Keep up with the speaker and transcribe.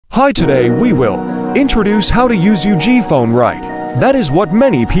Hi, today we will introduce how to use UgPhone right. That is what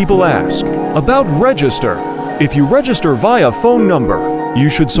many people ask. About register. If you register via phone number, you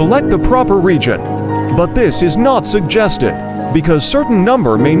should select the proper region. But this is not suggested, because certain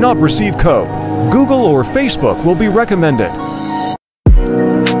number may not receive code. Google or Facebook will be recommended.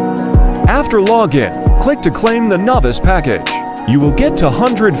 After login, click to claim the novice package. You will get to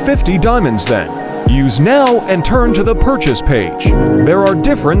 150 diamonds then. Use now and turn to the purchase page. There are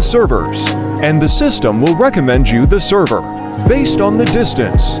different servers, and the system will recommend you the server based on the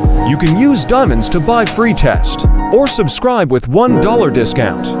distance. You can use diamonds to buy free test or subscribe with $1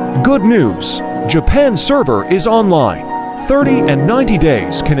 discount. Good news! Japan server is online. 30 and 90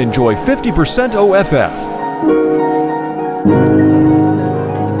 days can enjoy 50% OFF.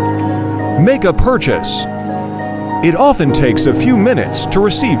 Make a purchase. It often takes a few minutes to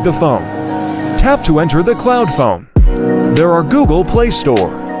receive the phone. Tap to enter the cloud phone. There are Google Play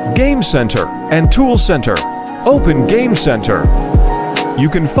Store, Game Center, and Tool Center. Open Game Center. You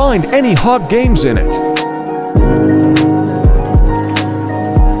can find any hot games in it.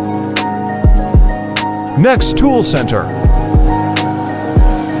 Next, Tool Center.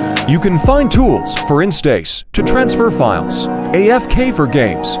 You can find tools, for instance, to transfer files, AFK for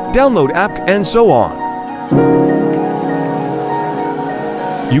games, download app, and so on.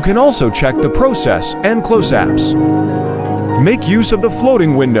 You can also check the process and close apps. Make use of the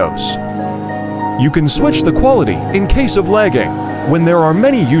floating windows. You can switch the quality in case of lagging when there are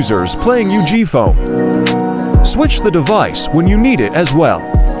many users playing UgPhone. Switch the device when you need it as well.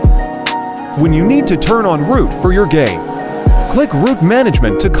 When you need to turn on root for your game, click Root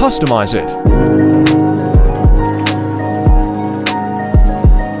Management to customize it.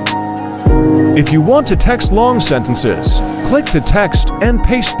 If you want to text long sentences, click to text and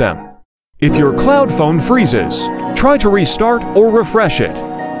paste them. If your cloud phone freezes, try to restart or refresh it.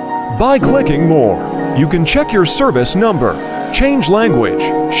 By clicking More, you can check your service number, change language,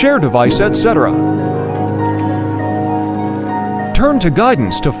 share device, etc. Turn to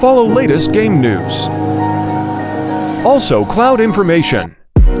guidance to follow latest game news. Also, cloud information.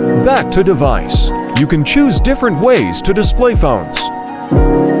 Back to device. You can choose different ways to display phones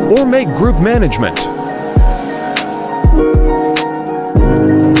or make group management.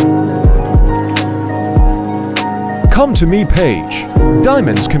 Come to Me page.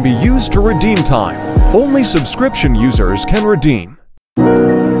 Diamonds can be used to redeem time. Only subscription users can redeem.